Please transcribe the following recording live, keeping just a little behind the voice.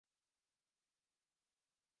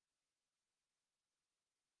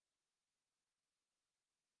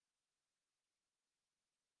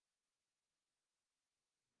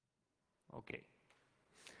Okay.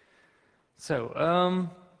 So,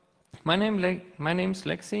 my name's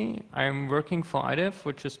Lexi. I'm working for IDEF,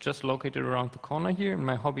 which is just located around the corner here. And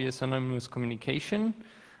my hobby is anonymous communication,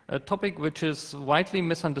 a topic which is widely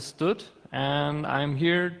misunderstood. And I'm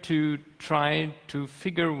here to try to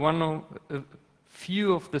figure a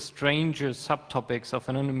few of the stranger subtopics of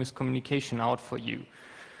anonymous communication out for you.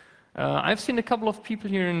 I've seen a couple of people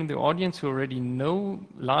here in the audience who already know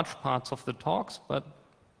large parts of the talks, but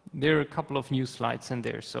there are a couple of new slides in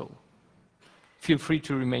there, so feel free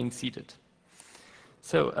to remain seated.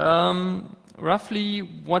 So, roughly,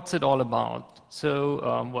 what's it all about?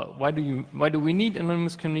 So, well, why do we need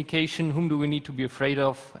anonymous communication? Whom do we need to be afraid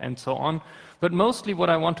of, and so on? But mostly, what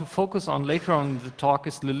I want to focus on later on in the talk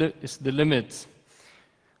is the limits.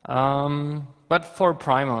 But for a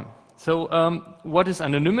primer. So, what is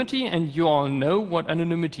anonymity? And you all know what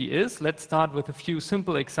anonymity is. Let's start with a few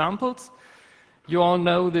simple examples. You all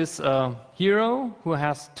know this hero who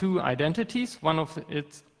has two identities. One of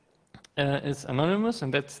it is anonymous,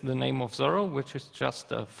 and that's the name of Zorro, which is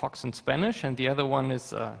just a fox in Spanish, and the other one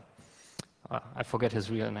is, I forget his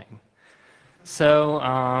real name. So,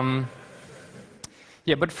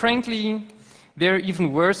 yeah, but frankly, there are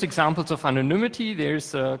even worse examples of anonymity.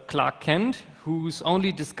 There's Clark Kent, whose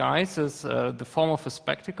only disguise is the form of a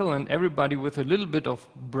spectacle, and everybody with a little bit of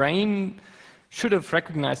brain should have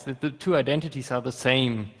recognized that the two identities are the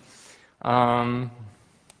same. Well,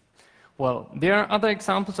 there are other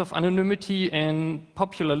examples of anonymity in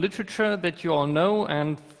popular literature that you all know,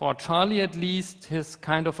 and for Charlie at least, his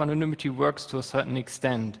kind of anonymity works to a certain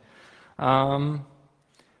extent.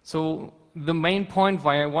 So the main point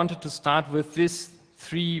why I wanted to start with these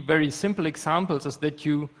three very simple examples is that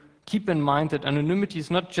you keep in mind that anonymity is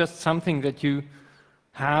not just something that you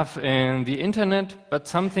have in the internet, but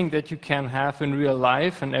something that you can have in real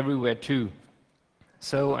life and everywhere too.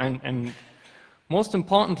 So, and most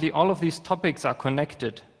importantly, all of these topics are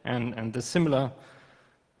connected, and the similar,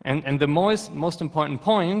 and the most important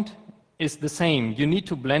point is the same. You need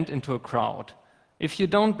to blend into a crowd. If you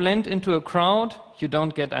don't blend into a crowd, you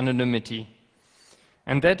don't get anonymity.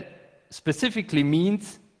 And that specifically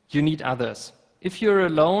means you need others. If you're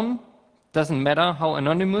alone, doesn't matter how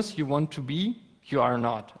anonymous you want to be, you are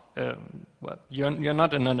not. Well, you're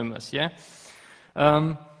not anonymous, yeah?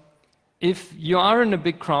 If you are in a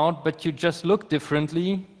big crowd, but you just look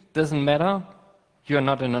differently, doesn't matter, you're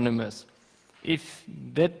not anonymous. If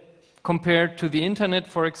that compared to the internet,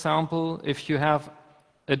 for example, if you have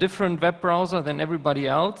a different web browser than everybody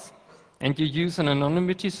else, and you use an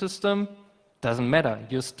anonymity system, doesn't matter.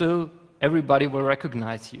 You're still, everybody will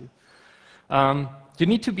recognize you. You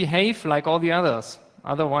need to behave like all the others.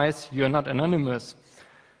 Otherwise, you're not anonymous.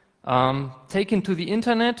 Taken to the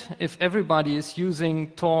internet, if everybody is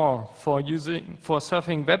using Tor for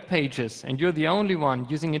surfing web pages, and you're the only one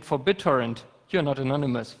using it for BitTorrent, you're not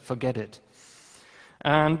anonymous. Forget it.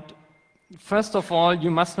 And first of all,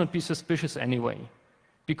 you must not be suspicious anyway.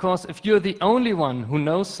 Because if you're the only one who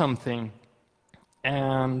knows something,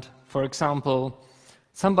 and, for example,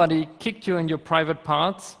 somebody kicked you in your private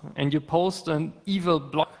parts, and you post an evil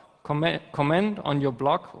blog comment on your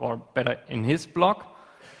blog, or better, in his blog,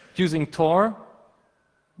 using Tor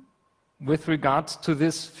with regards to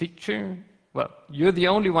this feature, well, you're the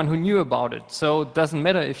only one who knew about it, so it doesn't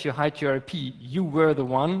matter if you hide your IP. You were the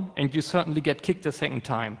one, and you certainly get kicked a second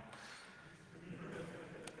time.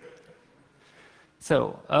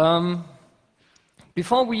 So,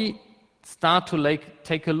 before we start to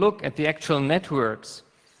take a look at the actual networks,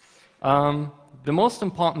 the most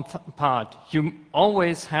important part you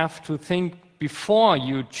always have to think before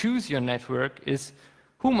you choose your network is,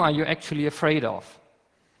 whom are you actually afraid of?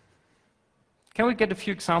 Can we get a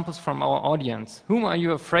few examples from our audience? Whom are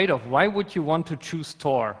you afraid of? Why would you want to choose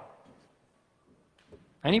Tor?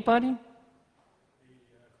 Anybody?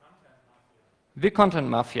 The content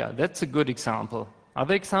mafia, that's a good example.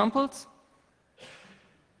 Other examples?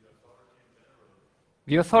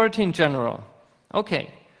 The authority in general.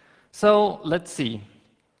 Okay, so let's see.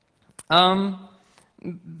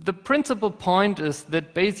 The principal point is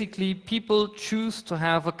that basically people choose to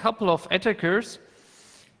have a couple of attackers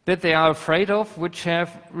that they are afraid of, which have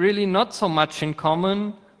really not so much in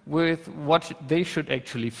common with what they should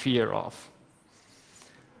actually fear of.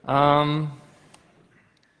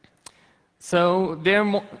 So there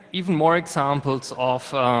are even more examples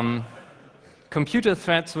of computer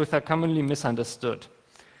threats which are commonly misunderstood.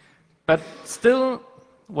 But still,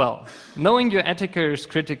 well, knowing your attacker is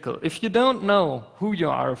critical. If you don't know who you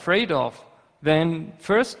are afraid of, then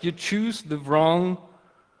first you choose the wrong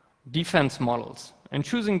defense models. And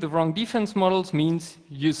choosing the wrong defense models means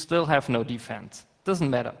you still have no defense. Doesn't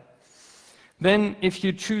matter. Then if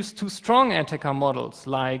you choose too strong attacker models,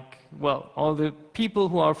 like, well, all the people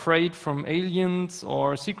who are afraid from aliens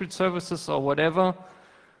or secret services or whatever,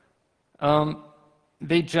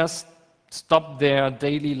 they just stop their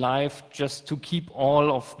daily life just to keep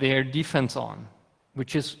all of their defense on,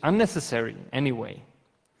 which is unnecessary anyway.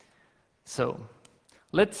 So,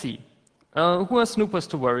 let's see. Who are snoopers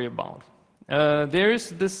to worry about? There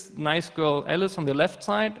is this nice girl Alice on the left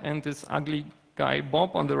side and this ugly guy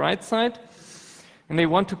Bob on the right side, and they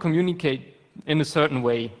want to communicate in a certain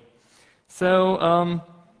way. So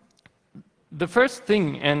the first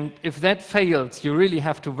thing, and if that fails, you really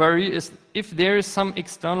have to worry, is if there is some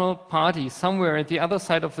external party somewhere at the other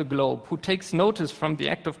side of the globe who takes notice from the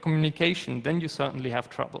act of communication, then you certainly have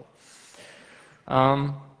trouble.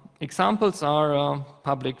 Examples are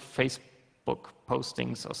public Facebook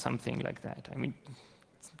postings or something like that. I mean,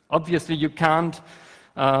 obviously you can't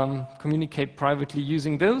communicate privately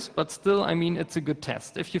using those, but still, I mean, it's a good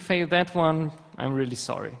test. If you fail that one, I'm really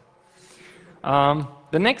sorry.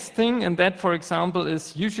 The next thing, and that, for example,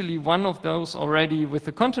 is usually one of those already with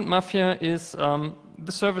the content mafia, is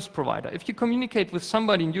the service provider. If you communicate with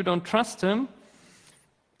somebody and you don't trust him,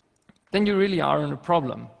 then you really are in a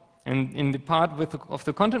problem. And in the part of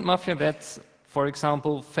the content mafia, that's, for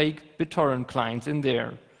example, fake BitTorrent clients in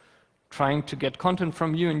there trying to get content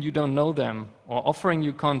from you and you don't know them, or offering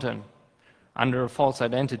you content under a false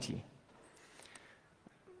identity.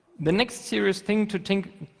 The next serious thing to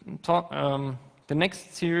the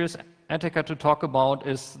next serious attacker to talk about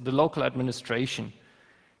is the local administration.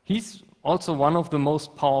 He's also one of the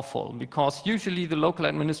most powerful, because usually the local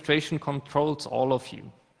administration controls all of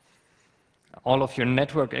you. All of your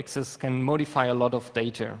network access, can modify a lot of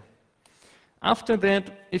data. After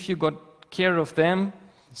that, if you got care of them,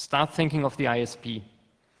 start thinking of the ISP.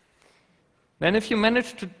 Then if you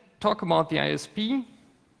manage to talk about the ISP,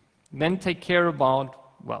 then take care about,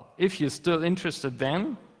 well, if you're still interested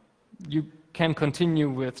then, you can continue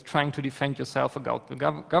with trying to defend yourself against the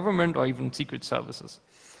government or even secret services.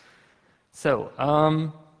 So,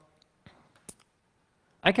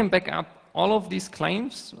 I can back up all of these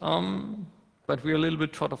claims, but we're a little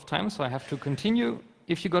bit short of time, so I have to continue.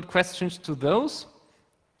 If you got questions to those,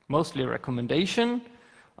 mostly a recommendation,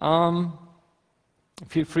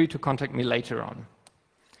 feel free to contact me later on.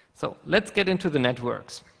 So let's get into the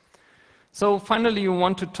networks. So finally, you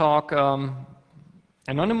want to talk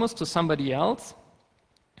anonymous to somebody else.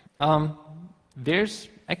 There's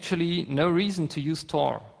actually no reason to use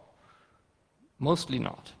Tor. Mostly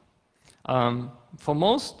not. For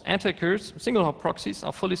most attackers, single hop proxies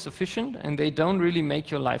are fully sufficient and they don't really make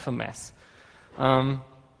your life a mess.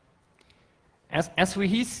 As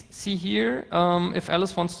we see here, if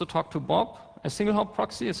Alice wants to talk to Bob, a single hop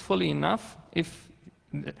proxy is fully enough if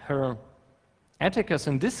her attackers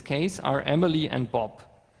in this case are Emily and Bob.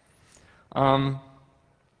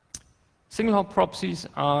 Single hop proxies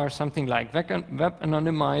are something like web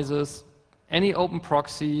anonymizers, any open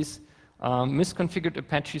proxies, misconfigured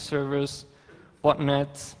Apache servers,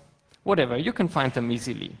 botnets, whatever, you can find them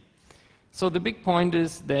easily. So the big point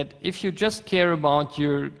is that if you just care about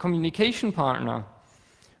your communication partner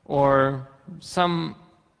or some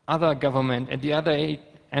other government at the other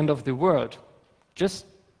end of the world, just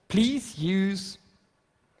please use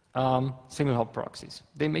single hop proxies.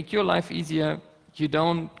 They make your life easier. You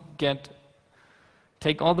don't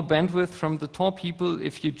take all the bandwidth from the Tor people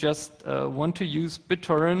if you just want to use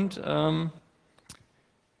BitTorrent.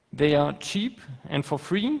 They are cheap and for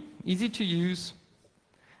free, easy to use,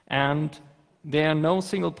 and there are no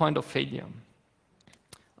single point of failure.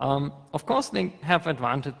 Of course, they have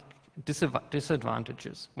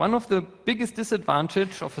disadvantages. One of the biggest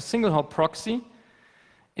disadvantages of a single hop proxy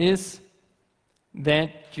is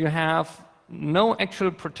that you have no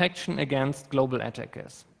actual protection against global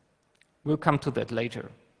attackers. We'll come to that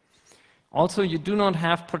later. Also, you do not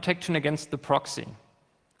have protection against the proxy.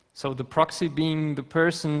 So the proxy being the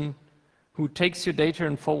person who takes your data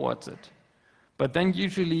and forwards it. But then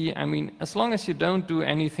usually, I mean, as long as you don't do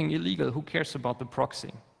anything illegal, who cares about the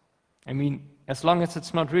proxy? I mean, as long as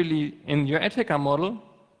it's not really in your attacker model,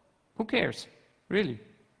 who cares, really?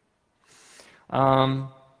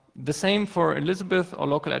 The same for Elizabeth or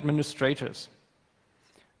local administrators.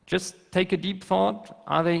 Just take a deep thought,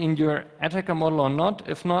 are they in your attacker model or not?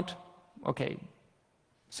 If not, okay,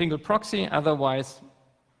 single proxy, otherwise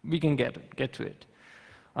we can get to it.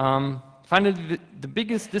 Finally, the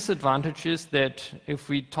biggest disadvantage is that if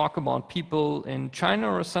we talk about people in China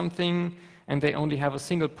or something and they only have a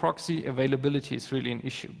single proxy, availability is really an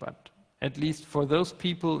issue. But at least for those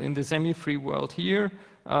people in the semi-free world here,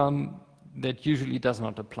 that usually does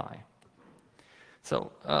not apply.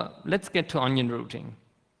 So let's get to onion routing.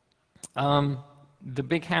 The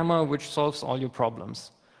big hammer which solves all your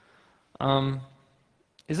problems.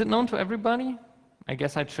 Is it known to everybody? I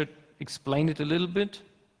guess I should explain it a little bit,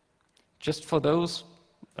 just for those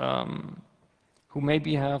who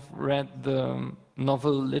maybe have read the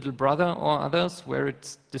novel Little Brother or others, where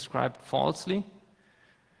it's described falsely.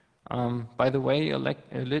 By the way, a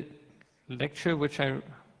lecture which I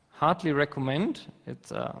hardly recommend.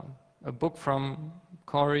 It's a book from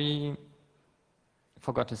Cory, I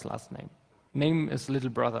forgot his last name. Name is Little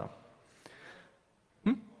Brother.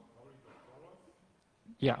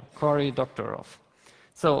 Yeah, Cory Doctorow.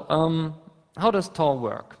 So how does Tor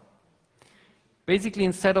work? Basically,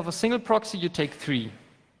 instead of a single proxy, you take 3.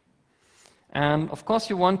 And of course,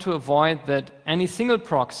 you want to avoid that any single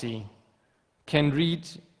proxy can read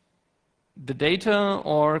the data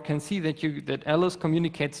or can see that Alice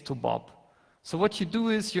communicates to Bob. So what you do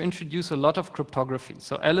is you introduce a lot of cryptography.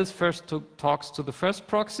 So Alice first talks to the first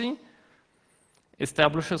proxy,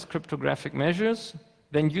 establishes cryptographic measures,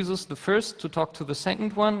 then uses the first to talk to the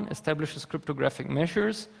second one, establishes cryptographic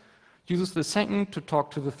measures, uses the second to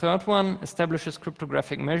talk to the third one, establishes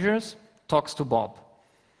cryptographic measures, talks to Bob.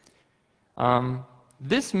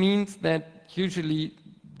 This means that usually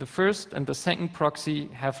the first and the second proxy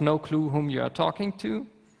have no clue whom you are talking to.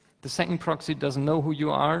 The second proxy doesn't know who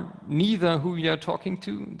you are, neither who you are talking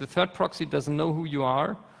to. The third proxy doesn't know who you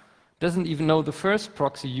are, doesn't even know the first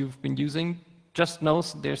proxy you've been using, just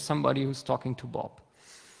knows there's somebody who's talking to Bob.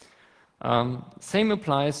 Same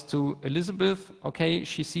applies to Elizabeth. Okay,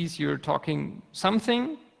 she sees you're talking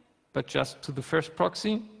something, but just to the first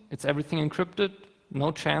proxy. It's everything encrypted,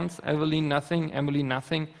 no chance. Evelyn, nothing. Emily,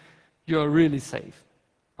 nothing. You're really safe.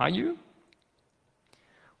 Are you?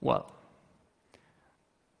 Well,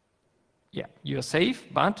 yeah, you're safe,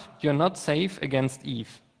 but you're not safe against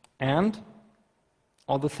Eve. And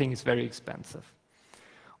all the thing is very expensive.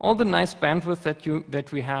 All the nice bandwidth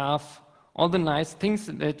that we have, all the nice things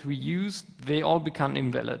that we use, they all become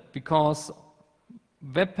invalid because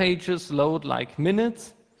web pages load like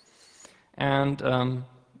minutes. And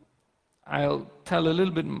I'll tell a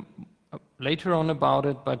little bit later on about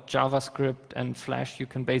it, but JavaScript and Flash, you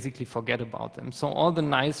can basically forget about them. So all the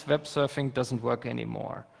nice web surfing doesn't work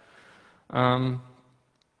anymore.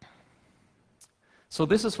 So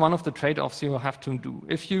this is one of the trade-offs you have to do.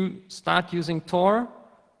 If you start using Tor,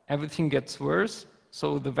 everything gets worse.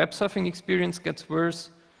 So the web surfing experience gets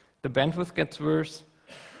worse, the bandwidth gets worse,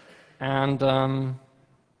 and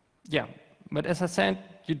yeah. But as I said,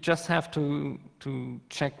 you just have to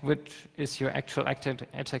check which is your actual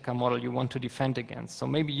attacker model you want to defend against. So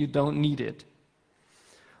maybe you don't need it.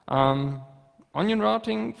 Onion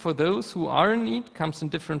routing, for those who are in need, comes in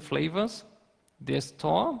different flavors. There's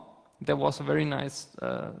Tor. There was a very nice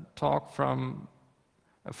talk from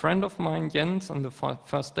a friend of mine, Jens, on the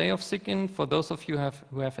first day of SIGINT. For those of you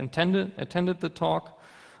who have attended the talk,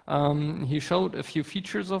 he showed a few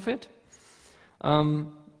features of it.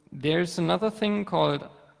 There's another thing called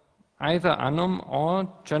either anom or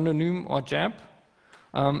genonym or jab.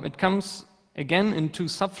 It comes again in 2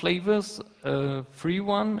 sub-flavors, a free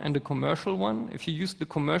one and a commercial one. If you use the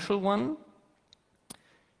commercial one,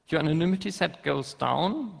 your anonymity set goes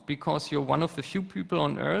down because you're one of the few people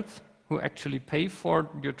on Earth who actually pay for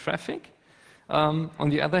your traffic. On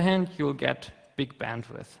the other hand, you'll get big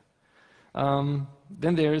bandwidth.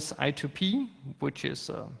 Then there is I2P, which is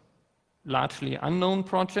a largely unknown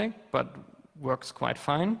project, but works quite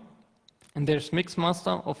fine. And there's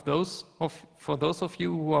Mixmaster for those of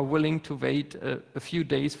you who are willing to wait a few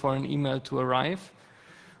days for an email to arrive,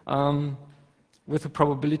 with a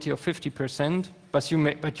probability of 50%, but you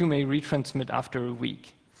may retransmit after a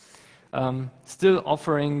week. Still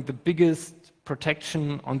offering the biggest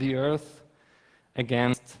protection on the Earth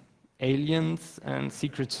against aliens and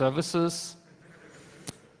secret services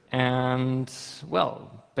and,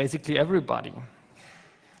 well, basically everybody.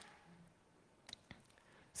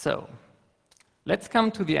 So, let's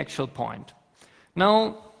come to the actual point.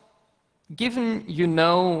 Now, given you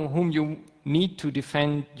know whom you need to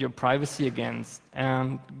defend your privacy against,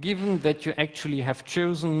 and given that you actually have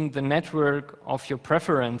chosen the network of your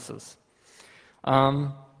preferences,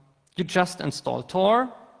 you just install Tor,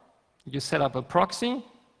 you set up a proxy,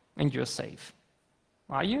 and you're safe.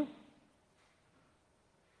 Are you?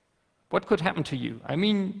 What could happen to you? I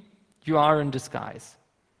mean, you are in disguise.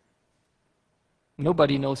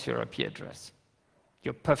 Nobody knows your IP address.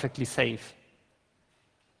 You're perfectly safe.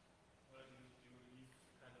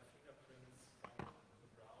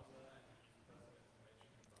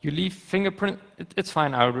 You leave fingerprint, it's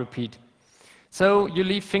fine, I'll repeat. So you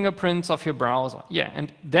leave fingerprints of your browser. Yeah,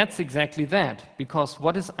 and that's exactly that, because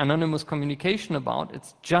what is anonymous communication about?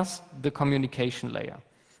 It's just the communication layer.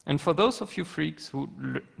 And for those of you freaks who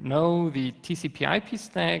know the TCP/IP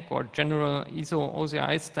stack or general ISO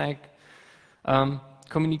OCI stack,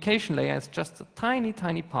 communication layer is just a tiny,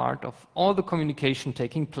 tiny part of all the communication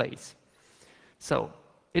taking place. So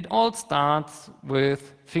it all starts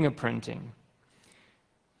with fingerprinting.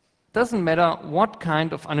 Doesn't matter what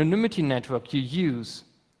kind of anonymity network you use.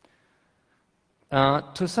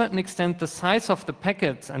 To a certain extent, the size of the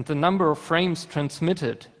packets and the number of frames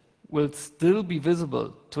transmitted will still be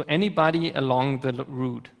visible to anybody along the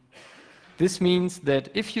route. This means that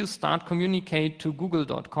if you start communicate to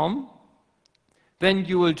google.com, then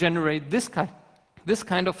you will generate this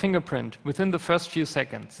kind of fingerprint within the first few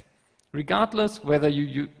seconds. Regardless whether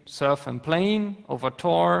you surf and plane over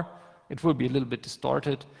Tor, it will be a little bit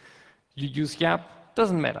distorted. You use Yap,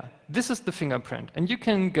 doesn't matter. This is the fingerprint, and you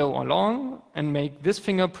can go along and make this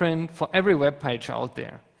fingerprint for every web page out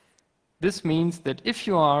there. This means that if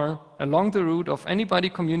you are along the route of anybody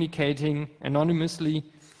communicating anonymously,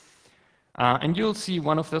 and you'll see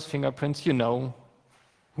one of those fingerprints, you know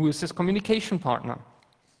who is this communication partner.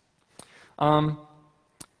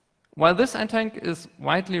 While this attack is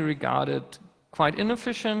widely regarded quite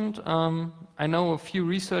inefficient, I know a few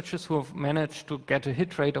researchers who have managed to get a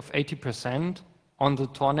hit rate of 80% on the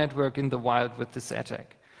Tor network in the wild with this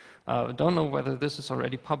attack. Don't know whether this is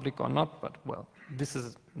already public or not, but well,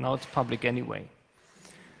 now it's public anyway.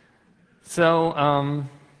 So,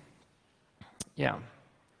 yeah.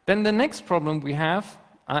 Then the next problem we have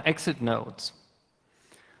are exit nodes.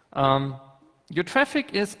 Your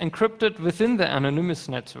traffic is encrypted within the anonymous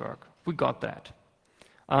network. We got that.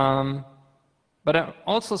 But I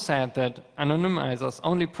also said that anonymizers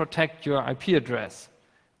only protect your IP address.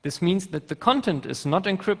 This means that the content is not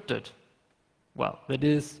encrypted. It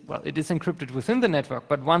is encrypted within the network,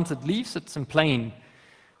 but once it leaves, it's in plain.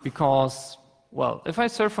 Because, well, if I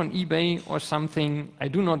surf on eBay or something, I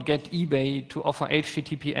do not get eBay to offer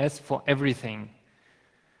HTTPS for everything.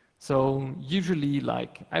 So usually,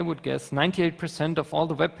 like, I would guess 98% of all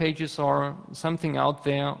the web pages or something out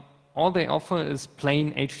there, all they offer is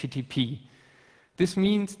plain HTTP. This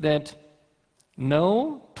means that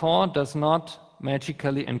no, Tor does not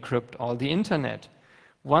magically encrypt all the internet.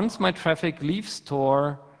 Once my traffic leaves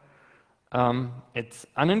Tor, it's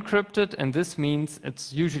unencrypted, and this means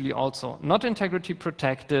it's usually also not integrity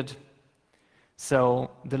protected.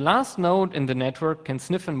 So the last node in the network can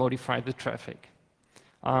sniff and modify the traffic.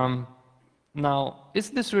 Now,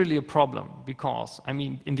 is this really a problem? Because, I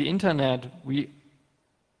mean, in the internet, we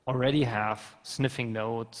already have sniffing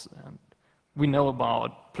nodes, and we know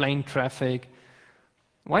about plain traffic.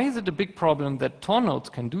 Why is it a big problem that Tor nodes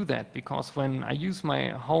can do that? Because when I use my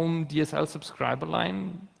home DSL subscriber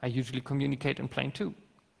line, I usually communicate in plain too.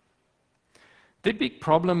 The big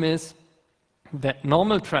problem is that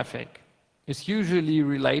normal traffic is usually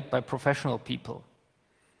relayed by professional people.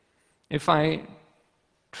 If I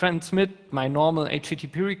transmit my normal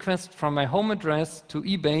HTTP request from my home address to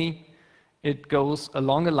eBay, it goes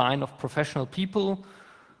along a line of professional people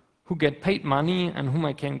who get paid money and whom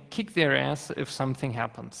I can kick their ass if something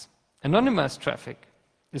happens. Anonymized traffic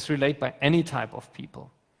is relayed by any type of people.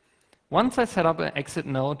 Once I set up an exit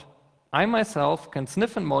node, I myself can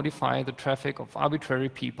sniff and modify the traffic of arbitrary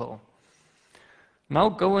people. Now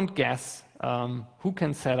go and guess who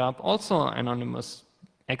can set up also anonymous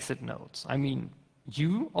exit nodes. I mean,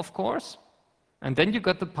 you, of course, and then you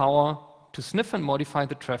got the power to sniff and modify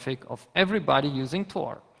the traffic of everybody using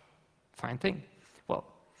Tor. Fine thing. Well,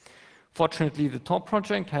 fortunately, the Tor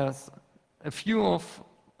project has a few of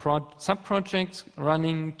sub-projects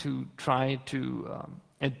running to try to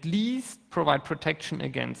at least provide protection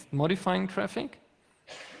against modifying traffic,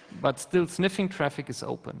 but still sniffing traffic is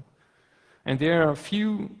open. And there are a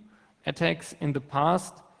few attacks in the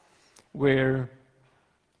past where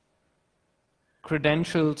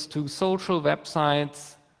credentials to social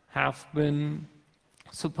websites have been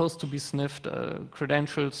supposed to be sniffed,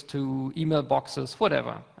 credentials to email boxes,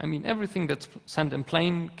 whatever. I mean, everything that's sent in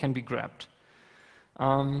plain can be grabbed.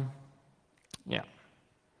 Yeah.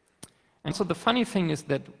 And so the funny thing is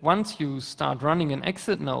that once you start running an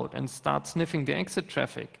exit node and start sniffing the exit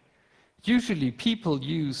traffic, usually people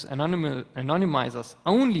use anonymizers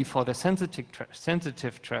only for the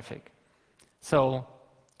sensitive traffic. So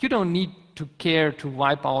you don't need to care to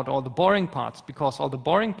wipe out all the boring parts, because all the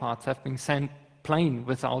boring parts have been sent plain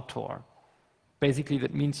without Tor. Basically,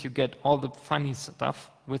 that means you get all the funny stuff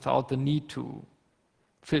without the need to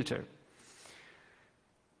filter.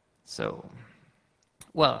 So,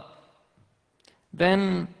 well,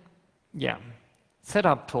 then, yeah,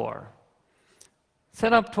 Setup Tor.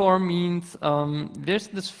 Setup Tor means there's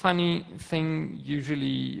this funny thing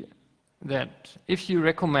usually that if you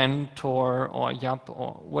recommend Tor or Yap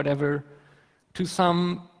or whatever to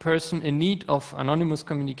some person in need of anonymous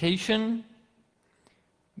communication,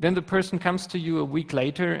 then the person comes to you a week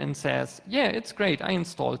later and says, yeah, it's great, I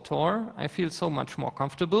installed Tor, I feel so much more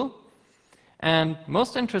comfortable. And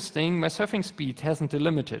most interesting, my surfing speed hasn't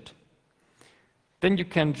delimited. Then you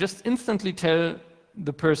can just instantly tell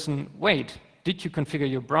the person, wait, did you configure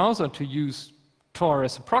your browser to use Tor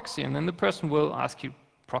as a proxy? And then the person will ask you,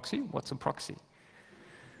 proxy? What's a proxy?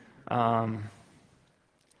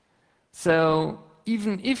 So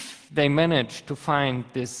even if they manage to find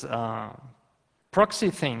this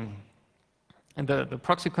proxy thing, and the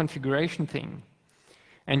proxy configuration thing,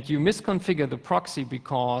 and you misconfigure the proxy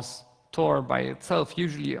because Tor by itself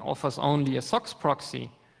usually offers only a SOX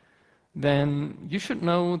proxy, then you should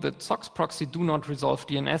know that SOX proxy do not resolve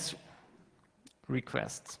DNS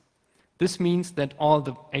requests. This means that all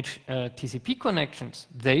the TCP connections,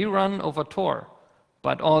 they run over Tor,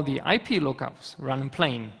 but all the IP lookups run in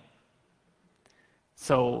plain.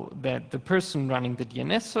 So that the person running the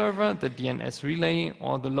DNS server, the DNS relay,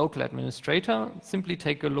 or the local administrator simply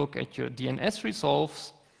take a look at your DNS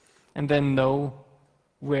resolves and then know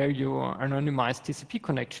where your anonymized TCP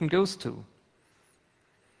connection goes to.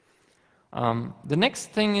 The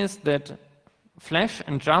next thing is that Flash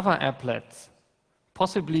and Java applets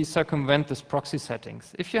possibly circumvent this proxy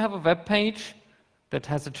settings. If you have a web page that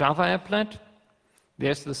has a Java applet,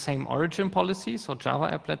 there's the same origin policy, so Java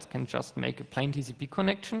applets can just make a plain TCP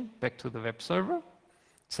connection back to the web server.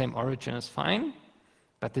 Same origin is fine,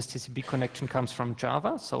 but this TCP connection comes from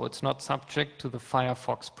Java, so it's not subject to the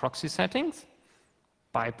Firefox proxy settings.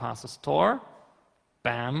 Bypasses Tor,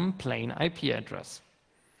 bam, plain IP address.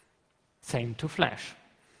 Same to Flash.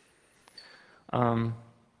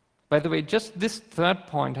 By the way, just this third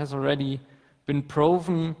point has already been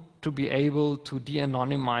proven to be able to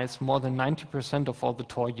de-anonymize more than 90% of all the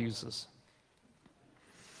Tor users.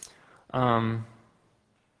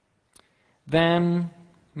 Then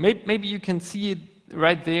maybe you can see it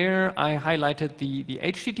right there. I highlighted the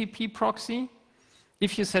HTTP proxy.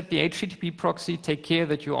 If you set the HTTP proxy, take care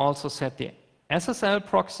that you also set the SSL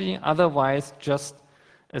proxy. Otherwise, just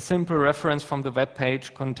a simple reference from the web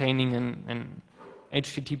page containing an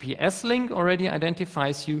HTTPS link already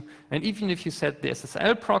identifies you. And even if you set the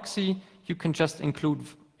SSL proxy, you can just include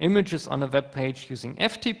images on a web page using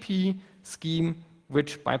FTP scheme,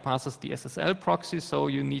 which bypasses the SSL proxy, so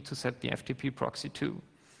you need to set the FTP proxy too.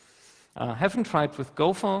 Haven't tried with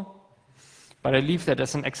Gopher, but I leave that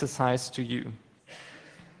as an exercise to you.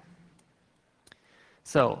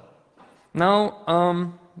 So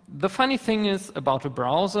now, the funny thing is about a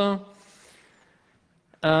browser,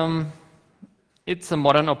 it's a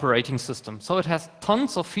modern operating system. So it has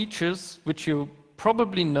tons of features which you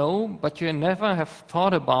probably know, but you never have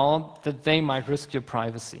thought about that they might risk your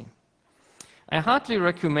privacy. I hardly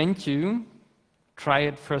recommend you try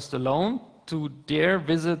it first alone to dare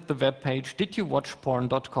visit the webpage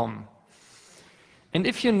didyouwatchporn.com. And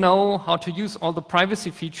if you know how to use all the privacy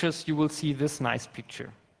features, you will see this nice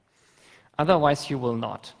picture. Otherwise, you will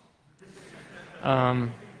not.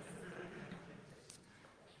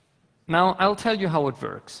 Now, I'll tell you how it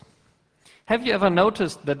works. Have you ever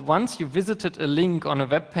noticed that once you visited a link on a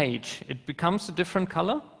web page, it becomes a different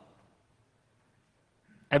color?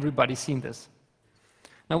 Everybody's seen this.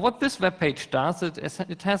 Now, what this web page does,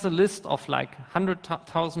 it has a list of like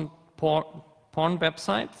 100,000 porn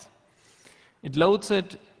websites. It loads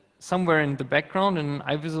it somewhere in the background in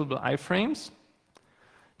invisible iframes.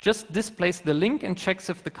 Just displays the link and checks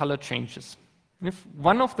if the color changes. If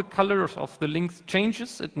one of the colors of the links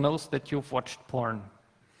changes, it knows that you've watched porn.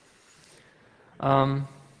 The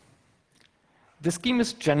scheme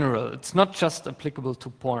is general. It's not just applicable to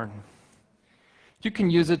porn. You can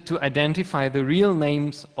use it to identify the real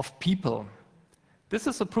names of people. This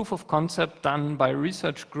is a proof of concept done by a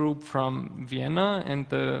research group from Vienna and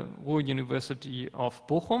the Ruhr University of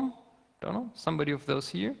Bochum. Don't know, somebody of those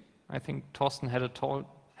here? I think Thorsten had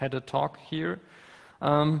a talk here.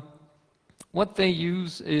 What they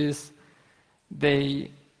use is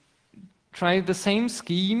they try the same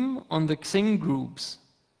scheme on the Xing groups,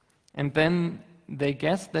 and then they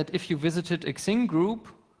guess that if you visited a Xing group,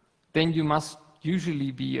 then you must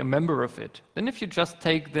usually be a member of it. Then if you just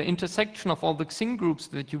take the intersection of all the Xing groups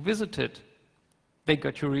that you visited, they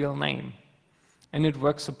got your real name. And it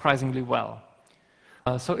works surprisingly well.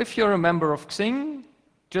 So if you're a member of Xing,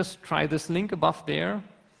 just try this link above there,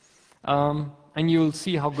 and you'll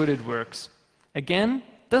see how good it works. Again,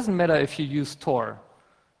 doesn't matter if you use Tor.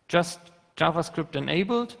 Just JavaScript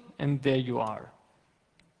enabled, and there you are.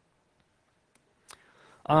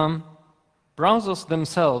 Browsers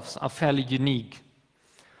themselves are fairly unique.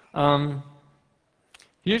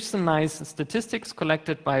 Here's some nice statistics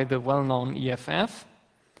collected by the well-known EFF,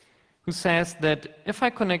 who says that if I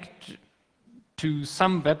connect to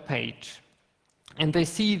some web page and they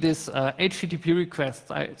see this HTTP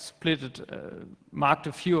request, I split it, marked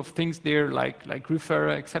a few of things there like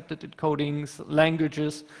referrer, accepted encodings,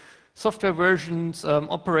 languages, software versions,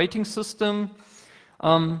 operating system.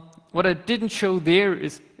 What I didn't show there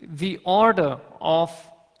is the order of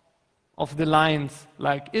the lines,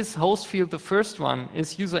 like is host field the first one,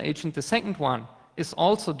 is user agent the second one, is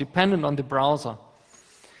also dependent on the browser.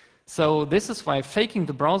 So this is why faking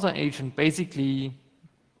the browser agent basically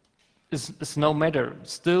is no matter.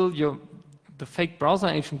 Still, the fake browser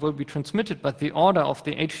agent will be transmitted, but the order of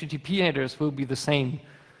the HTTP headers will be the same.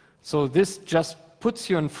 So this just puts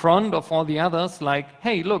you in front of all the others, like,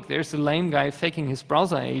 hey, look, there's a lame guy faking his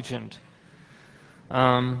browser agent.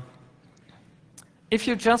 If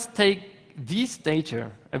you just take these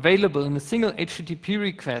data available in a single HTTP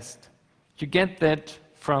request, you get that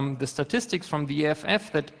from the statistics from the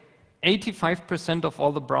EFF that 85% of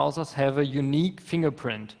all the browsers have a unique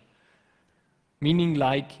fingerprint, meaning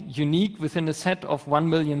like unique within a set of 1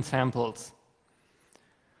 million samples.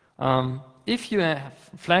 If you have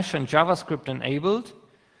Flash and JavaScript enabled,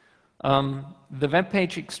 the web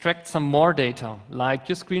page extracts some more data, like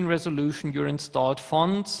your screen resolution, your installed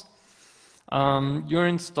fonts, your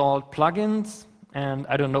installed plugins, and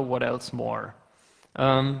I don't know what else more.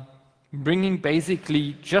 Bringing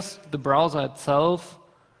basically just the browser itself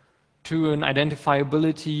to an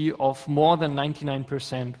identifiability of more than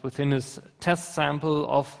 99% within a test sample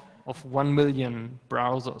of 1 million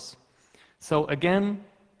browsers. So again,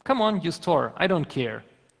 come on, use Tor, I don't care.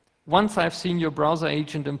 Once I've seen your browser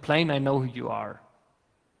agent in plain, I know who you are.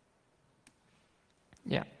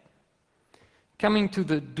 Yeah. Coming to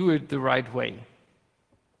the do it the right way.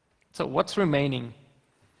 So what's remaining?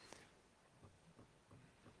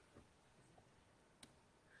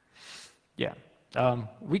 Yeah.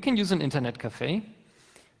 We can use an internet cafe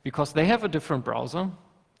because they have a different browser.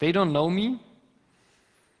 They don't know me.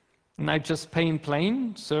 And I just pay in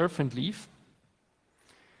plain, surf and leave.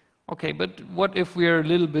 Okay, but what if we're a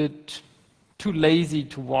little bit too lazy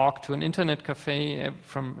to walk to an internet cafe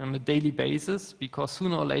on a daily basis because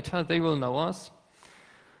sooner or later they will know us?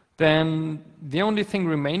 Then the only thing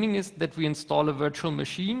remaining is that we install a virtual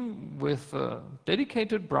machine with a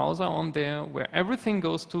dedicated browser on there where everything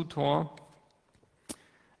goes to Tor.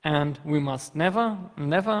 And we must never,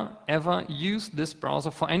 never, ever use this browser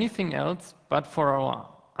for anything else but for our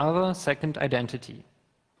other second identity.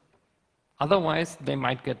 Otherwise, they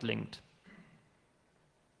might get linked.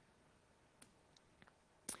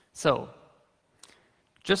 So,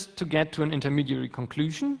 just to get to an intermediary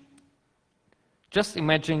conclusion, just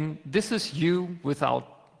imagine this is you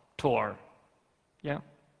without Tor. Yeah?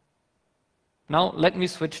 Now let me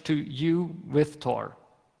switch to you with Tor.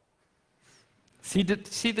 See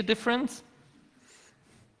the difference?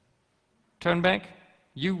 Turn back.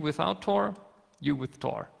 You without Tor, you with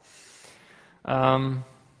Tor.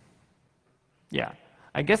 Yeah,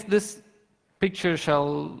 I guess this picture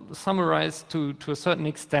shall summarize to a certain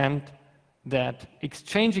extent that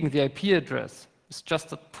exchanging the IP address is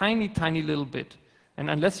just a tiny, tiny little bit. And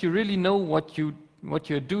unless you really know what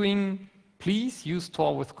you're doing, please use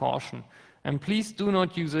Tor with caution. And please do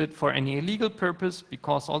not use it for any illegal purpose,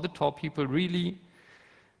 because all the Tor people really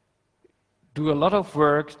do a lot of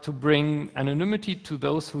work to bring anonymity to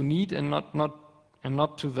those who need and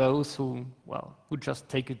not to those who just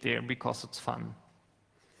take it there because it's fun.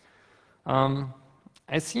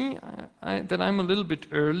 I see that I'm a little bit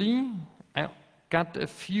early. I got a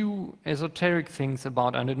few esoteric things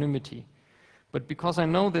about anonymity. But because I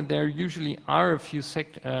know that there usually are a few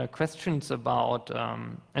questions about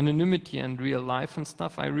anonymity and real life and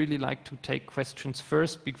stuff, I really like to take questions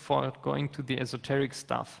first before going to the esoteric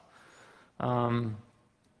stuff.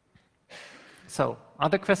 So,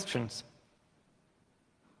 other questions?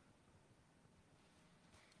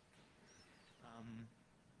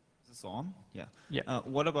 Is this on? Yeah. Yeah.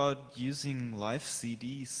 What about using live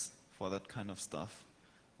CDs for that kind of stuff?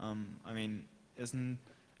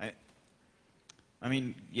 I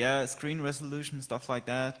mean, yeah, screen resolution, stuff like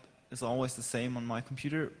that is always the same on my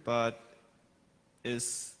computer, but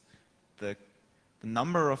is the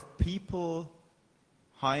number of people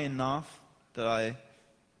high enough that I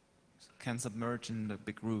can submerge in the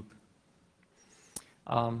big group?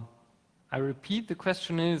 I repeat, the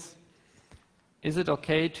question is it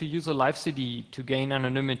okay to use a live CD to gain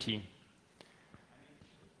anonymity?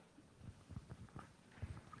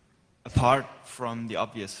 apart from the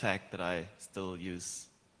obvious fact that I still use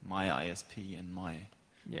my ISP and my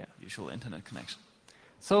usual internet connection.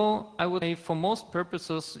 So I would say for most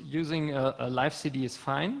purposes, using a live CD is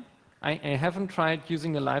fine. I haven't tried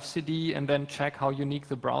using a live CD and then check how unique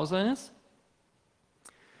the browser is.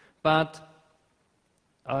 But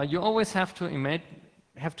you always have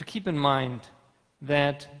to keep in mind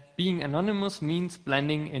that being anonymous means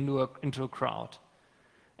blending into a crowd.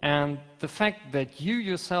 And the fact that you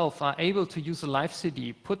yourself are able to use a live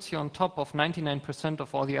CD puts you on top of 99%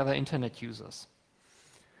 of all the other internet users.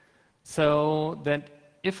 So that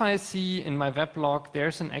if I see in my weblog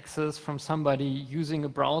there's an access from somebody using a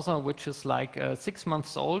browser which is like 6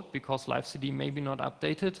 months old, because live CD may be not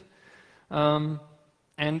updated,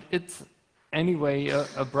 and it's anyway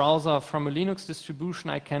a browser from a Linux distribution,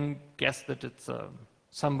 I can guess that it's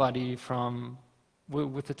somebody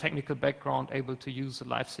with a technical background able to use a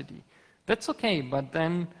live CD. That's okay, but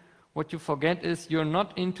then what you forget is you're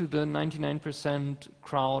not into the 99%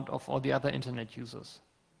 crowd of all the other internet users.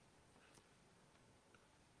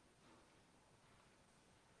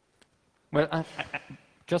 Well,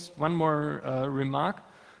 just one more remark.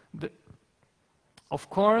 Of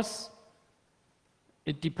course,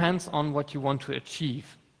 it depends on what you want to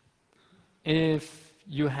achieve. If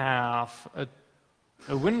you have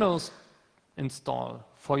a Windows install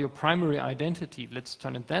for your primary identity, let's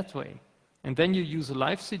turn it that way, and then you use a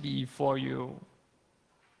live CD for your,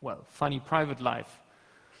 well, funny private life,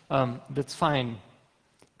 that's fine,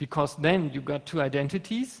 because then you got two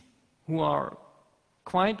identities who are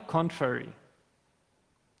quite contrary.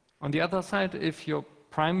 On the other side, if your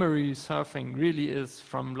primary surfing really is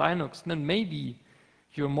from Linux, then maybe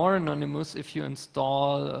you're more anonymous if you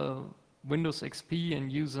install Windows XP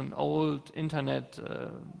and use an old Internet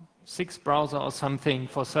 6 browser or something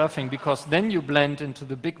for surfing, because then you blend into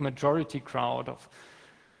the big majority crowd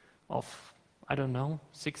of I don't know,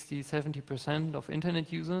 60, 70% of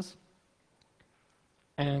Internet users.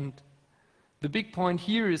 And the big point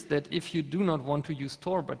here is that if you do not want to use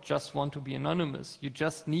Tor but just want to be anonymous, you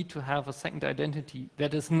just need to have a second identity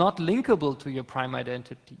that is not linkable to your prime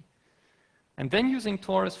identity. And then using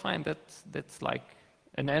Tor is fine. That's like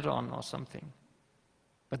an add-on or something.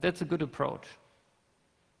 But that's a good approach.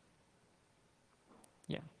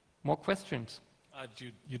 Yeah. More questions?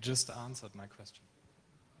 You just answered my question.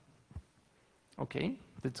 Okay,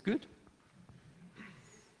 that's good.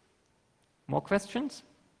 More questions?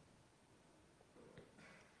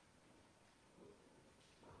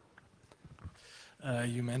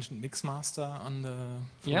 You mentioned Mixmaster on the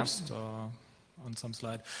first, on some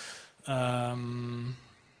slide.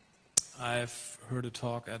 I've heard a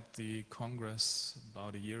talk at the Congress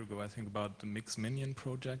about a year ago, I think, about the MixMinion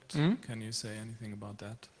project. Can you say anything about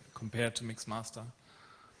that compared to Mixmaster?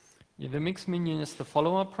 Yeah, the MixMinion is the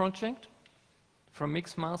follow-up project from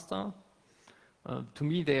Mixmaster. To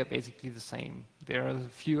me, they are basically the same. There are a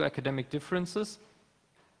few academic differences.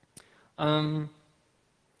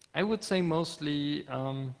 I would say mostly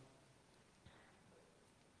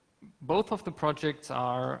both of the projects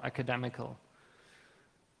are academical.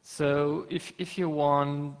 So if you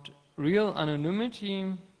want real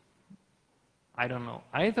anonymity, I don't know,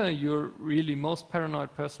 either you're really most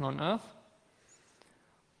paranoid person on earth,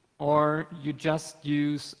 or you just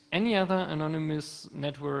use any other anonymous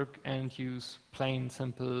network and use plain,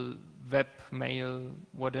 simple web, mail,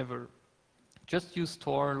 whatever. Just use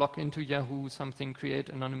Tor, log into Yahoo, something, create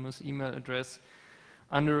anonymous email address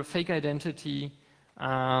under a fake identity,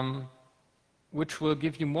 which will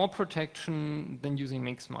give you more protection than using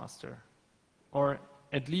Mixmaster, or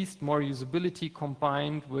at least more usability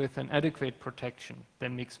combined with an adequate protection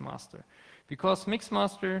than Mixmaster. Because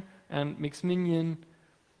Mixmaster and MixMinion,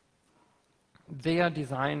 they are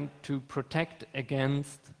designed to protect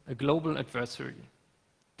against a global adversary.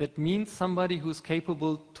 That means somebody who's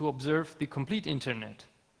capable to observe the complete internet.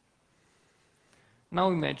 Now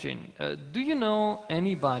imagine, do you know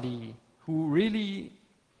anybody who really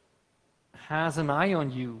has an eye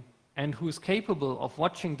on you and who's capable of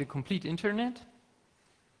watching the complete internet?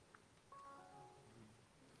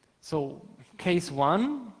 So, case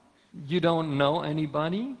one, you don't know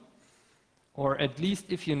anybody, or at least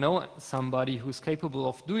if you know somebody who's capable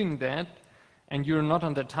of doing that and you're not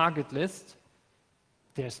on the target list,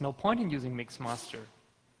 there's no point in using Mixmaster.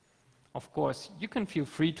 Of course, you can feel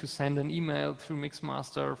free to send an email through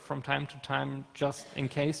Mixmaster from time to time, just in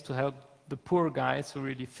case, to help the poor guys who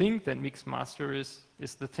really think that Mixmaster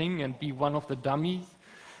is the thing and be one of the dummies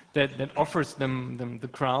that offers them the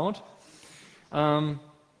crowd.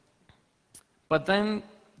 But then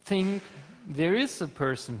think there is a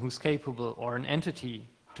person who's capable, or an entity,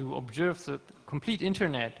 to observe the complete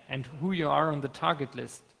internet and who you are on the target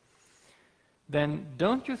list, then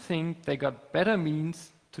don't you think they got better means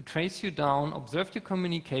to trace you down, observe your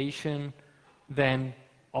communication, than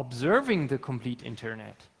observing the complete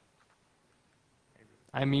internet?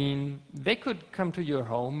 I mean, they could come to your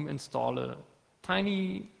home, install a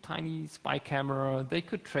tiny spy camera, they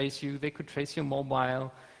could trace you, they could trace your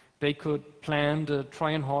mobile, they could plant a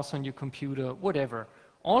Trojan horse on your computer, whatever.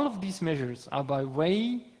 All of these measures are by way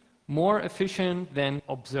more efficient than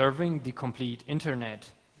observing the complete internet.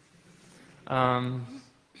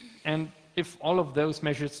 And if all of those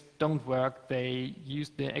measures don't work, they use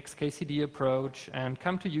the XKCD approach and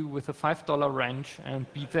come to you with a $5 wrench and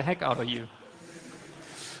beat the heck out of you.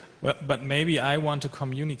 Well, but maybe I want to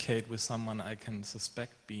communicate with someone I can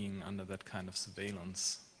suspect being under that kind of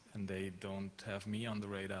surveillance, and they don't have me on the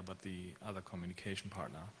radar, but the other communication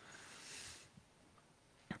partner.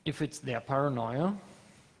 If it's their paranoia,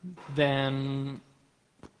 then,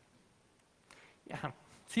 yeah.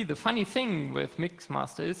 See, the funny thing with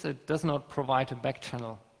Mixmaster is it does not provide a back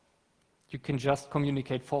channel. You can just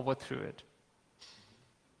communicate forward through it.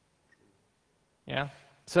 Yeah.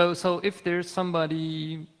 So if there's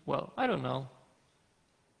somebody, well, I don't know,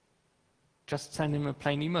 just send him a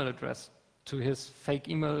plain email address to his fake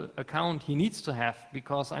email account he needs to have,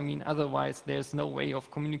 because, I mean, otherwise there's no way of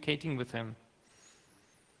communicating with him.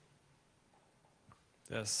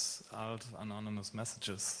 There's alt anonymous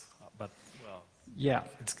messages, but, well, yeah,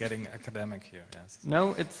 it's getting academic here, yes.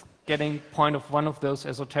 No, it's getting point of one of those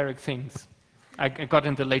esoteric things I got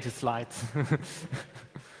in the latest slides.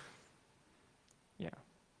 Yeah.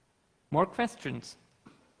 More questions?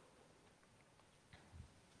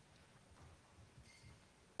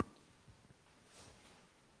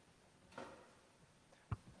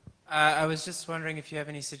 I was just wondering if you have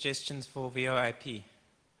any suggestions for VoIP.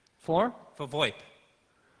 For? For VoIP.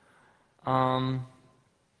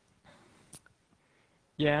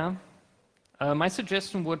 Yeah. My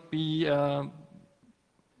suggestion would be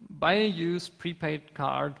buy a used prepaid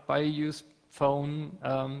card, buy a used phone,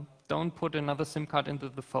 don't put another SIM card into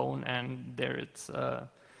the phone, and there it's...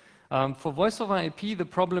 for voice over IP, the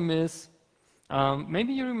problem is,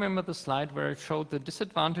 maybe you remember the slide where I showed the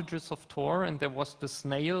disadvantages of Tor and there was the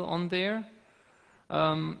snail on there.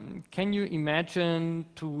 Can you imagine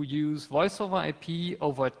to use voice over IP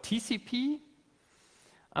over TCP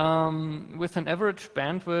with an average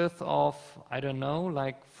bandwidth of, I don't know,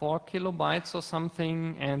 like 4 kilobytes or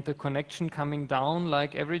something, and the connection coming down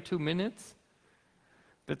like every 2 minutes?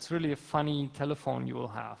 That's really a funny telephone you will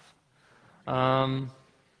have.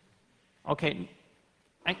 Okay,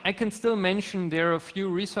 I can still mention there are a few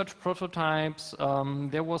research prototypes.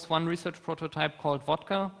 There was one research prototype called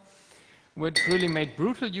Vodka, which really made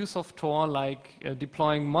brutal use of Tor, like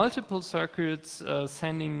deploying multiple circuits,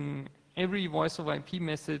 sending every voice over IP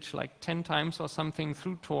message like 10 times or something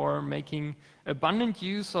through Tor, making abundant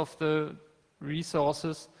use of the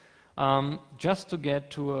resources just to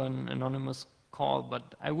get to an anonymous call.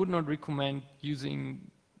 But I would not recommend using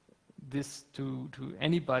this to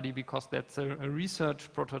anybody, because that's a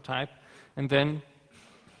research prototype. And then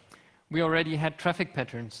we already had traffic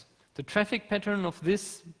patterns. The traffic pattern of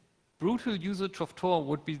this brutal usage of Tor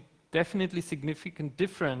would be definitely significantly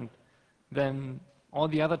different than all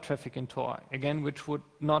the other traffic in Tor, again, which would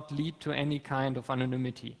not lead to any kind of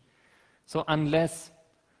anonymity. So unless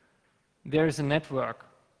there is a network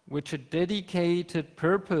which a dedicated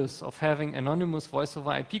purpose of having anonymous voice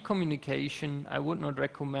over IP communication, I would not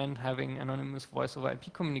recommend having anonymous voice over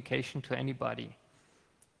IP communication to anybody.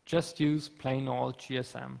 Just use plain old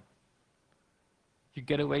GSM. You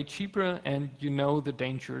get away cheaper and you know the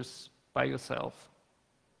dangers by yourself.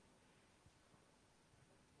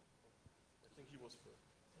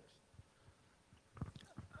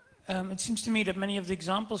 It seems to me that many of the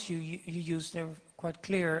examples you used, they're quite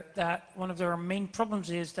clear that one of their main problems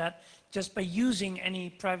is that just by using any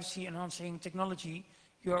privacy enhancing technology,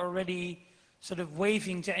 you're already sort of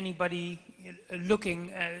waving to anybody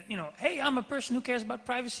looking, you know, hey, I'm a person who cares about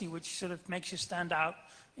privacy, which sort of makes you stand out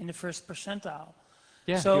in the first percentile.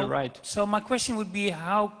 Yeah, so, you're right. So my question would be,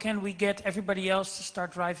 how can we get everybody else to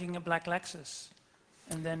start driving a black Lexus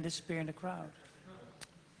and then disappear in the crowd?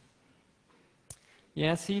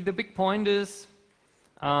 Yeah, see, the big point is,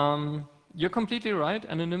 you're completely right,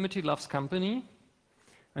 anonymity loves company.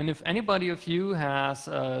 And if anybody of you has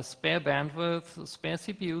spare bandwidth, spare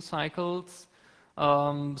CPU cycles,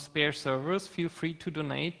 spare servers, feel free to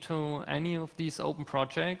donate to any of these open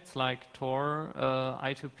projects like Tor,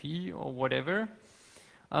 I2P, or whatever.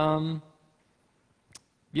 The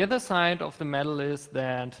other side of the medal is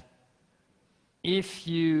that if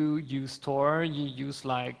you use Tor, you use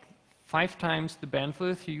like 5 times the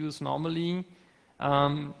bandwidth you use normally,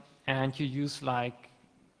 and you use like,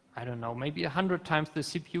 I don't know, maybe 100 times the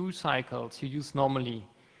CPU cycles you use normally.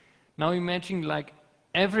 Now imagine like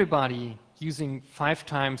everybody using 5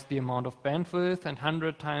 times the amount of bandwidth and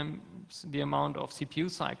 100 times the amount of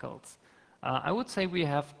CPU cycles. I would say we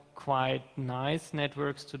have quite nice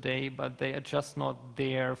networks today, but they are just not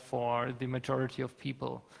there for the majority of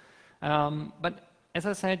people. But as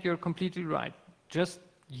I said, you're completely right. Just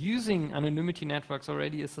using anonymity networks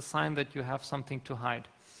already is a sign that you have something to hide.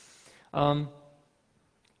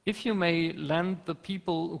 If you may lend the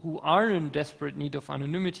people who are in desperate need of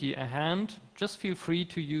anonymity a hand, just feel free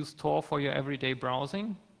to use Tor for your everyday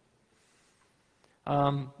browsing.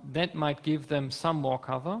 That might give them some more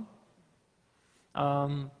cover.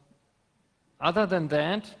 Other than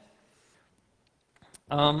that,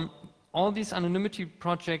 all these anonymity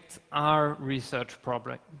projects are research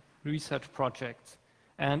projects.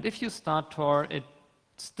 And if you start Tor, it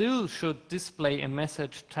still should display a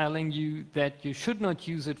message telling you that you should not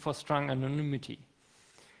use it for strong anonymity.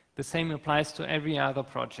 The same applies to every other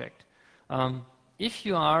project. If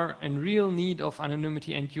you are in real need of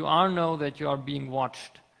anonymity and you know that you are being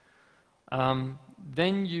watched,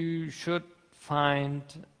 then you should find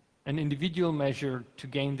an individual measure to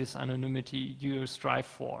gain this anonymity you strive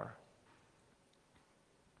for.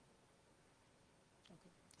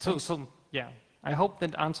 So yeah, I hope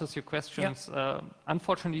that answers your questions. Yeah.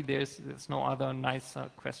 Unfortunately, there's no other nice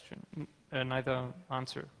question, neither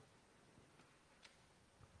answer.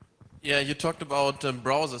 Yeah, you talked about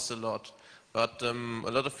browsers a lot, but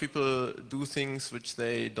a lot of people do things which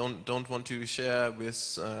they don't want to share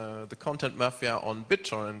with the content mafia on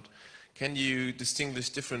BitTorrent. Can you distinguish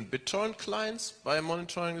different BitTorrent clients by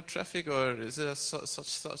monitoring the traffic, or is there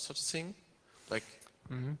such a thing? Like,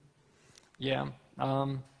 yeah,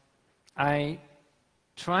 I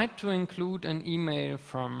tried to include an email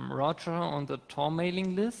from Roger on the Tor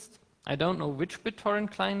mailing list. I don't know which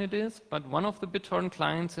BitTorrent client it is, but one of the BitTorrent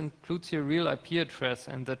clients includes your real IP address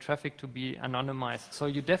and the traffic to be anonymized. So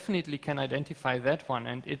you definitely can identify that one,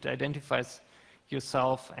 and it identifies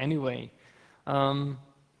yourself anyway.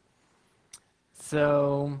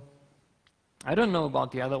 So I don't know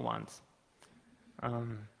about the other ones.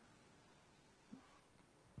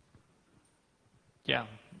 Yeah,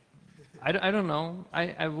 I don't know.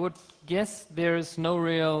 I would guess there is no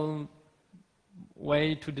real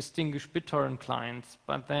way to distinguish BitTorrent clients,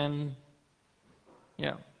 but then,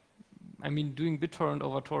 yeah, I mean, doing BitTorrent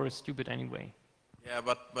over Tor is stupid anyway. Yeah,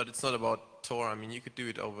 but it's not about Tor. I mean, you could do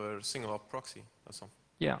it over a single hop proxy or something.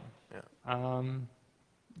 Yeah. Yeah.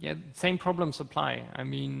 Yeah, same problems apply. I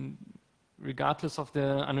mean, regardless of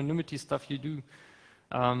the anonymity stuff you do,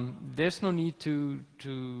 there's no need to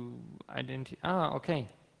identify. Okay.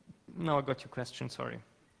 No, I got your question, sorry.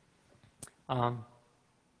 I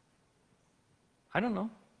don't know.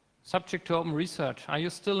 Subject to open research. Are you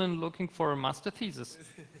still looking for a master thesis?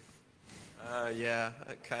 Yeah,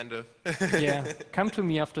 kind of. Yeah, come to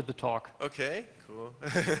me after the talk. Okay, cool.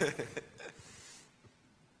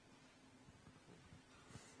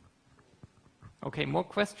 Okay, more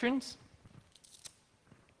questions?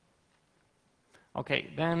 Okay,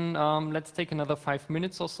 then let's take another 5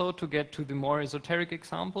 minutes or so to get to the more esoteric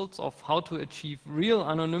examples of how to achieve real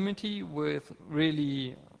anonymity with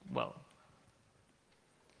really, well,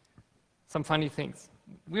 some funny things.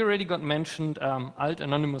 We already got mentioned alt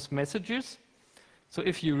anonymous messages. So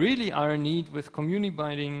if you really are in need with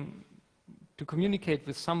to communicate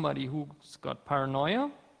with somebody who's got paranoia,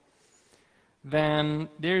 then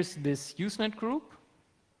there's this Usenet group.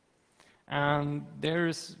 And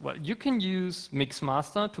you can use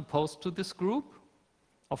Mixmaster to post to this group.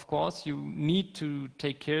 Of course, you need to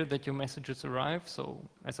take care that your messages arrive. So,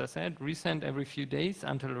 as I said, resend every few days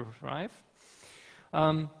until they arrive.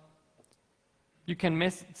 You can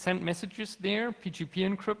send messages there, PGP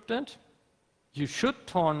encrypted. You should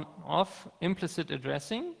turn off implicit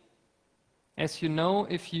addressing. As you know,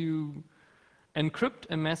 if you encrypt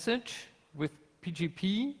a message with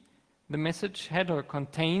PGP, the message header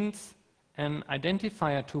contains an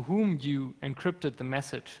identifier to whom you encrypted the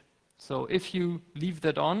message. So if you leave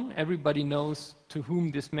that on, everybody knows to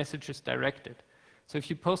whom this message is directed. So if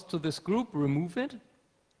you post to this group, remove it,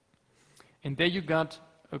 and there you got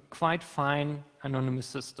a quite fine anonymous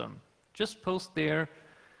system. Just post there.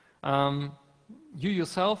 You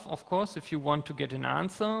yourself, of course, if you want to get an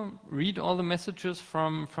answer, read all the messages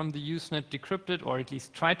from the Usenet decrypted, or at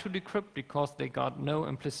least try to decrypt, because they got no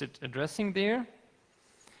implicit addressing there.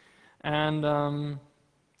 And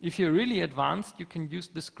if you're really advanced, you can use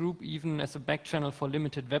this group even as a back channel for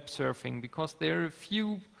limited web surfing, because there are a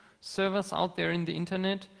few servers out there in the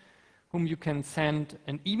internet whom you can send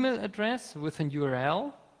an email address with an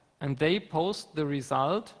URL, and they post the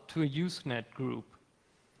result to a Usenet group.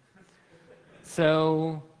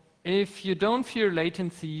 So if you don't fear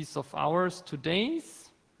latencies of hours to days,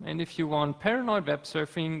 and if you want paranoid web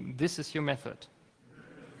surfing, this is your method.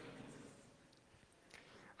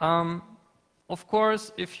 Of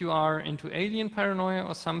course, if you are into alien paranoia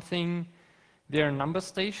or something, there are number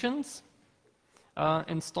stations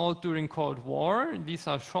installed during Cold War. These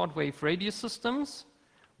are shortwave radio systems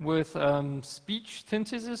with speech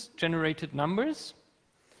synthesis generated numbers.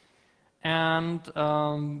 And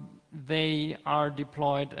they are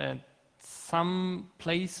deployed at some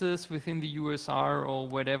places within the USR or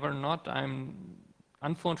whatever not. I'm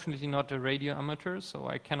unfortunately not a radio amateur, so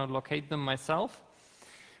I cannot locate them myself.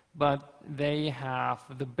 But they have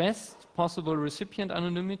the best possible recipient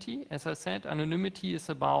anonymity. As I said, anonymity is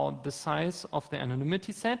about the size of the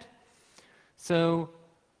anonymity set. So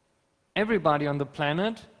everybody on the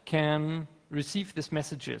planet can receive these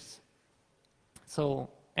messages. So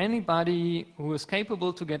anybody who is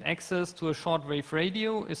capable to get access to a shortwave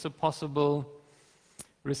radio is a possible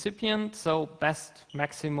recipient. So best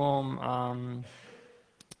maximum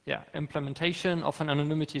implementation of an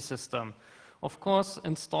anonymity system. Of course,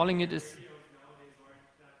 installing it is...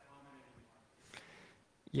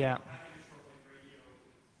 Yeah.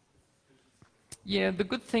 Yeah, the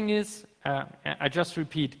good thing is, I just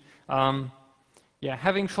repeat,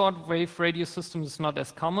 having shortwave radio systems is not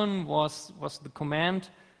as common, was the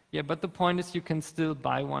command. Yeah, but the point is you can still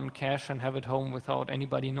buy one cash and have it home without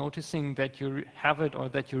anybody noticing that you have it or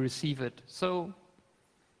that you receive it. So,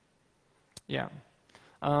 yeah.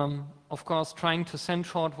 Of course, trying to send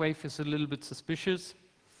shortwave is a little bit suspicious.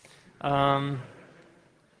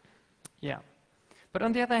 But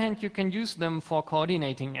on the other hand, you can use them for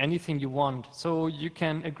coordinating anything you want. So you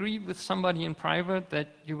can agree with somebody in private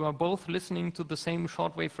that you are both listening to the same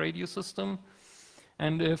shortwave radio system.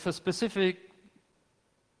 And if a specific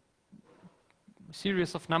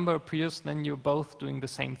series of number appears, then you're both doing the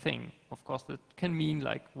same thing. Of course, that can mean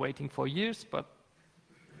like waiting for years, but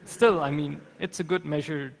still, I mean, it's a good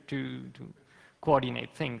measure to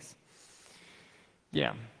coordinate things.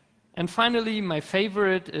 Yeah. And finally, my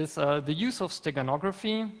favorite is the use of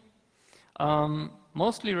steganography,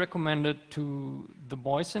 mostly recommended to the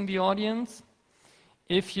boys in the audience.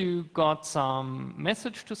 If you got some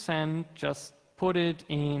message to send, just put it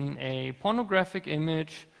in a pornographic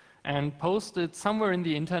image and post it somewhere in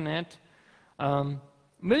the internet.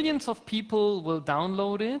 Millions of people will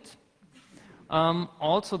download it.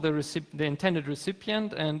 Also the intended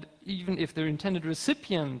recipient, and even if the intended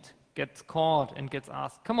recipient gets caught and gets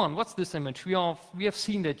asked, come on, what's this image? We have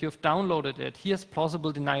seen that you've downloaded it. He has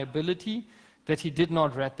plausible deniability that he did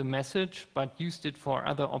not read the message, but used it for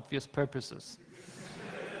other obvious purposes.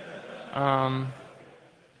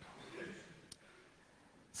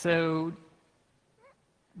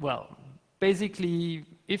 Well, basically,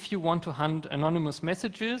 if you want to hunt anonymous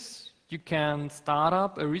messages, you can start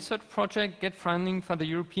up a research project, get funding for the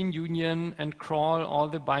European Union, and crawl all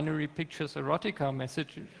the binary pictures erotica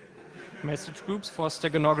message groups for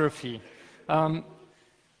steganography.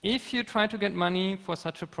 If you try to get money for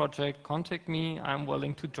such a project, contact me. I'm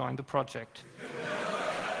willing to join the project.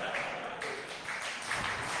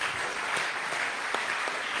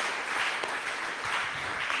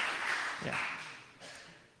 Yeah.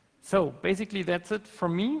 So basically, that's it for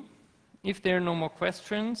me. If there are no more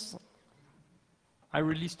questions, I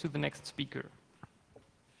release to the next speaker.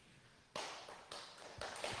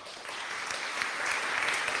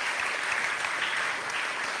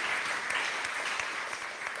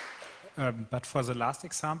 But for the last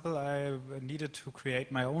example, I needed to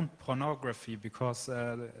create my own pornography because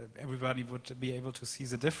everybody would be able to see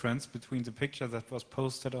the difference between the picture that was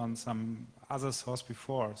posted on some other source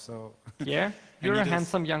before. So yeah, you're a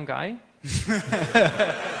handsome young guy.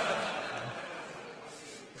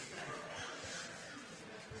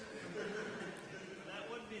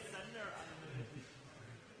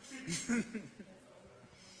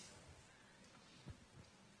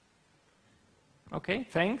 Okay,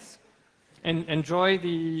 thanks. And enjoy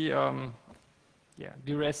the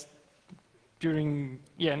rest during,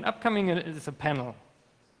 an upcoming is a panel.